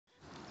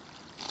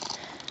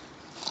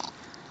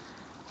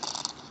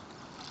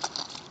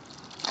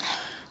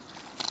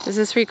Is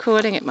this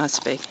recording? It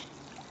must be.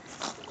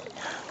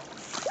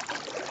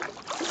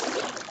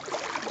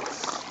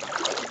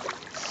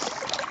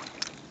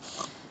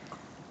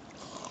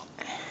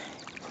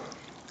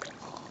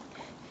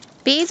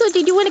 Basil,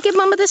 did you want to give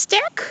Mama the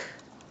stick?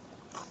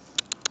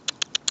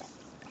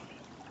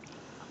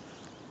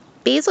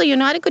 Basil, you're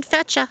not a good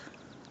fetcher.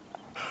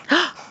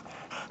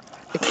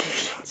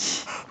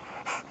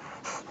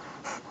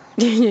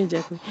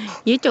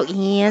 You're so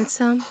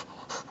handsome.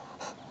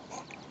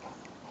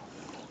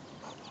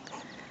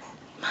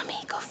 Mommy,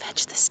 go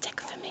fetch the stick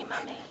for me,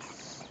 Mommy.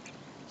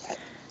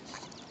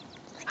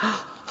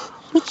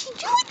 What you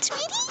doing,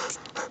 sweetie?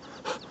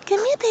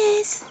 Come here,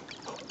 Biz.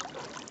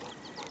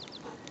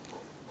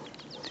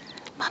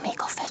 Mommy,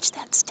 go fetch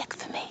that stick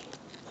for me.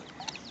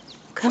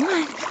 Come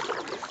on.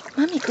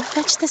 Mommy, go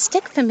fetch the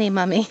stick for me,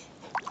 Mommy.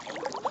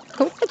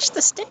 Go fetch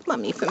the stick,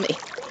 Mommy, for me.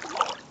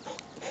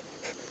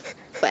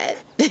 What?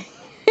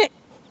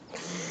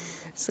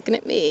 He's looking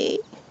at me.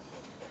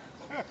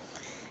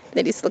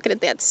 Then he's looking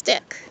at that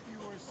stick. You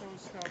are so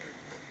stubborn.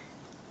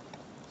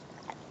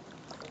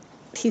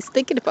 He's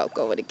thinking about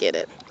going to get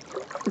it.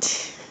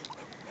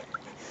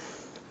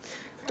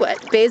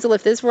 What? Basil,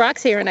 if there's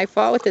rocks here and I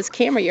fall with this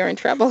camera, you're in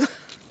trouble.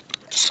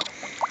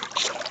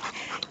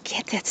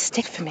 Get that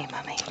stick for me,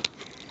 Mommy.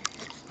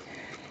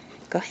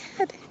 Go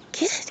ahead.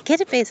 Get it.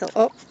 Get it, Basil.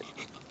 Oh.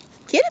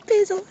 Get it,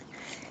 Basil.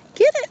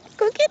 Get it.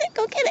 Go get it.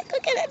 Go get it. Go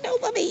get it. No,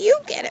 Mommy. You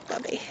get it,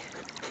 Mommy.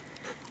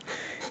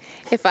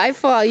 If I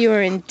fall, you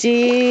are in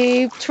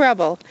deep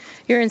trouble.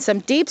 You're in some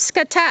deep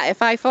scata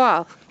if I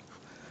fall.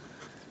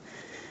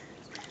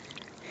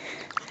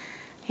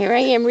 Here I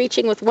am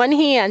reaching with one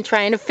hand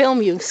trying to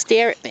film you.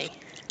 Stare at me.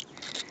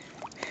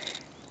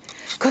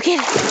 Go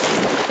get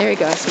it. There he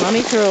goes.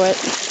 Mommy threw it.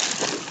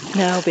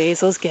 Now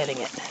Basil's getting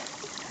it.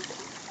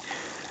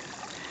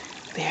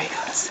 There he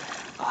goes.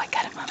 Oh, I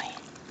got it, Mommy.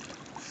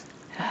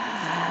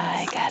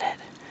 I got it.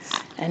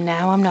 And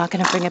now I'm not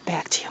going to bring it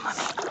back to you, Mommy.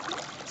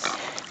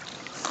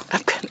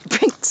 I'm going to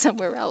bring it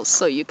somewhere else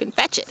so you can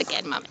fetch it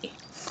again, Mommy.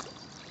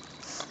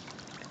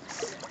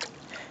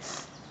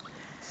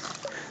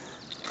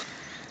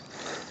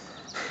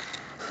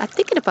 I'm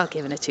thinking about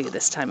giving it to you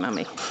this time,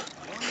 Mommy.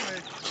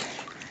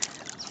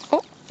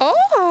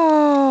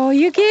 Oh,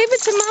 you gave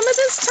it to Mama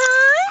this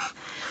time?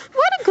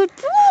 What a good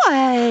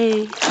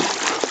boy.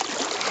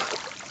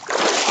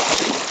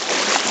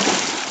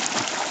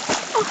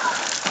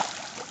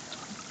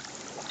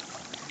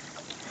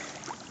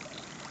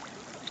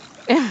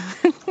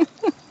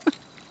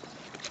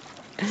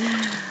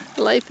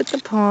 Life at the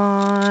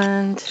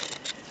pond.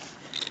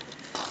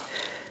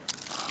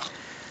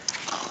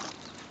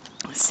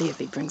 Let's see if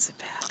he brings it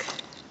back.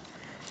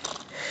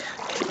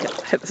 I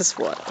gotta get this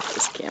water off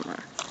this camera.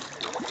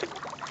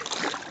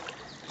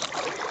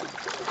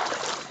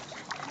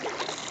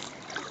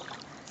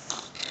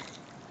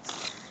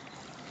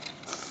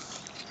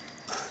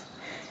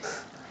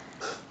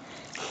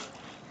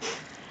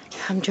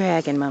 I'm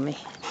dragging, Mommy.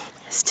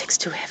 The stick's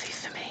too heavy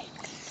for me.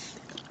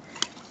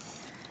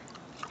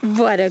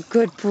 What a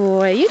good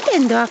boy. You're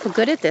getting awful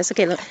good at this.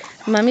 Okay, look.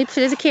 Mommy,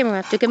 put the camera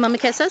up. Do give Mommy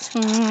kisses.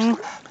 Camera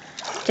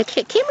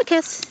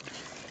kiss.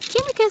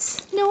 Camera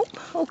kiss. Nope.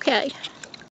 Okay.